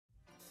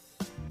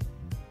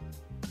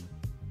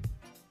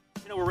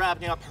know, we're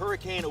wrapping up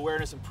Hurricane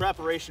Awareness and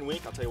Preparation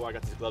Week. I'll tell you why I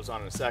got these gloves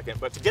on in a second.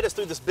 But to get us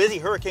through this busy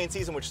hurricane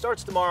season, which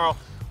starts tomorrow,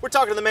 we're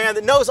talking to the man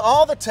that knows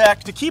all the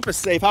tech to keep us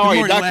safe. How are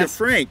you, Dr.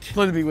 Frank?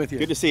 Pleasure to be with you.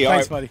 Good to see you.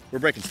 Thanks, all right. buddy. We're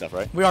breaking stuff,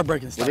 right? We are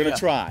breaking stuff. We're going to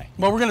try.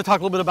 Well, we're going to talk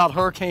a little bit about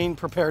hurricane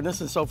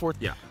preparedness and so forth.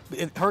 Yeah.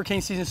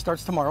 Hurricane season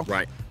starts tomorrow.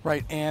 Right.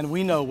 Right. And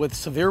we know with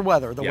severe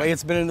weather, the way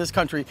it's been in this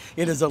country,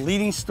 it is a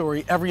leading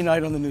story every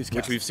night on the newscast.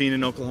 Which we've seen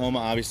in Oklahoma,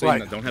 obviously.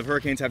 Right. Don't have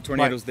hurricanes, have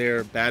tornadoes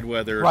there, bad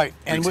weather. Right.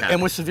 And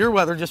with severe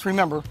weather, just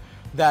remember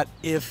that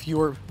if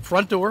your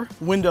front door,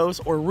 windows,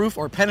 or roof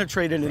are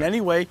penetrated in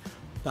any way,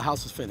 the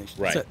house is finished.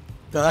 Right. That's it.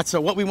 That's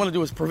what we want to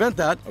do is prevent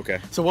that.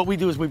 Okay. So what we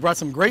do is we brought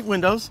some great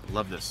windows.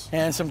 Love this.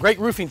 And some great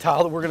roofing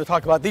tile that we're going to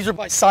talk about. These are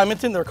by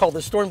Simonton. They're called the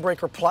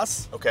Stormbreaker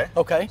Plus. Okay.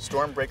 Okay.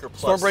 Stormbreaker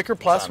Plus. Stormbreaker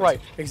Plus, right?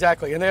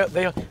 Exactly.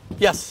 And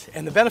yes.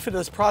 And the benefit of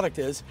this product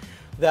is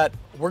that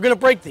we're going to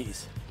break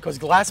these because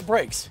glass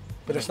breaks,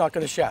 but it's not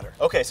going to shatter.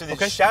 Okay. So these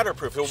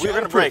shatterproof. We're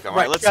going to Shatterproof. break them. All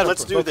right. Right,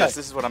 Let's do shatterproof. this. Okay. This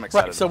is what I'm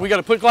excited Right. So about. we got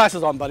to put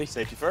glasses on, buddy.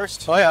 Safety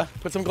first. Oh yeah.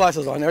 Put some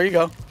glasses on. There you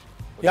go.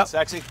 Yep.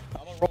 Sexy.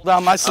 I'm gonna roll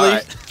down my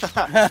sleeve.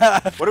 All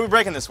right. What are we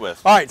breaking this with?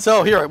 All right.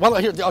 So here,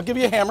 I'll give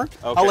you a hammer. Okay.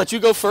 I'll let you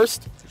go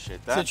first.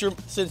 Appreciate that.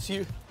 Since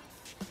you.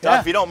 Doc,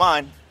 if you don't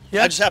mind.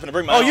 Yeah. I just happened to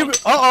bring my own.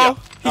 He's Yeah.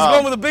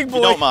 going with a big boy.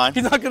 If you don't mind.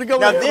 He's not going to go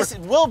Now with this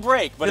will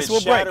break, but This it's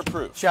will break.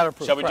 shatterproof.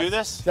 Shatterproof. Shall we do right.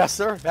 this? Yes,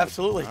 sir.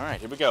 Absolutely. All right,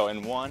 here we go.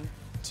 In 1,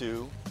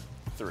 2,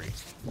 3.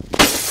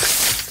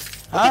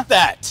 Look at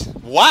that.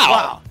 Wow.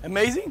 Wow.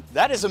 Amazing.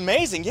 That is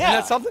amazing. Yeah.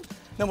 Isn't that something?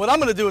 Then what I'm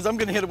going to do is I'm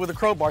going to hit it with a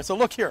crowbar. So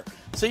look here.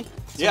 See? So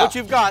Yeah. what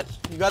you got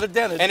it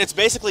dented. And it's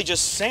basically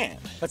just sand.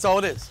 That's all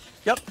it is.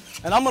 Yep.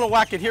 And I'm going to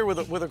whack it here with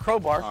a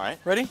crowbar. All right.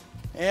 Ready?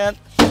 And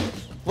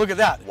look at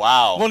that.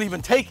 Wow. Won't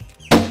even take.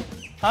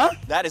 Huh?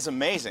 That is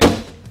amazing.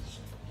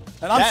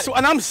 And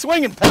I'm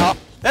swinging, pal.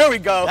 There we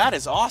go. That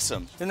is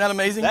awesome. Isn't that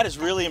amazing? That is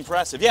really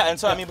impressive. Yeah, and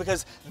so I mean,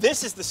 because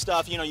this is the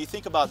stuff, you know, you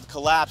think about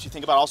collapse, you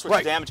think about all sorts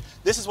of damage.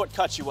 This is what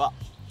cuts you up.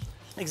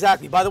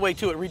 Exactly. By the way,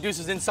 too, it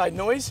reduces inside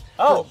noise.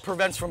 Oh.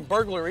 Prevents from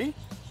burglary,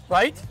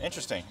 right?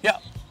 Interesting. Yeah.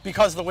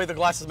 Because of the way the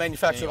glass is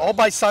manufactured. All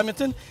by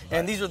Simonton,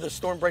 and these are the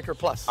Stormbreaker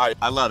Plus. All right,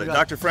 I love it. got it.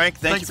 Dr. Frank,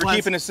 thank you Thanks, for Lance.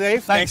 keeping us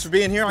safe. Thanks. Thanks for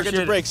being here. I'll get to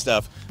Appreciate it. break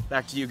stuff.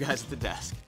 Back to you guys at the desk.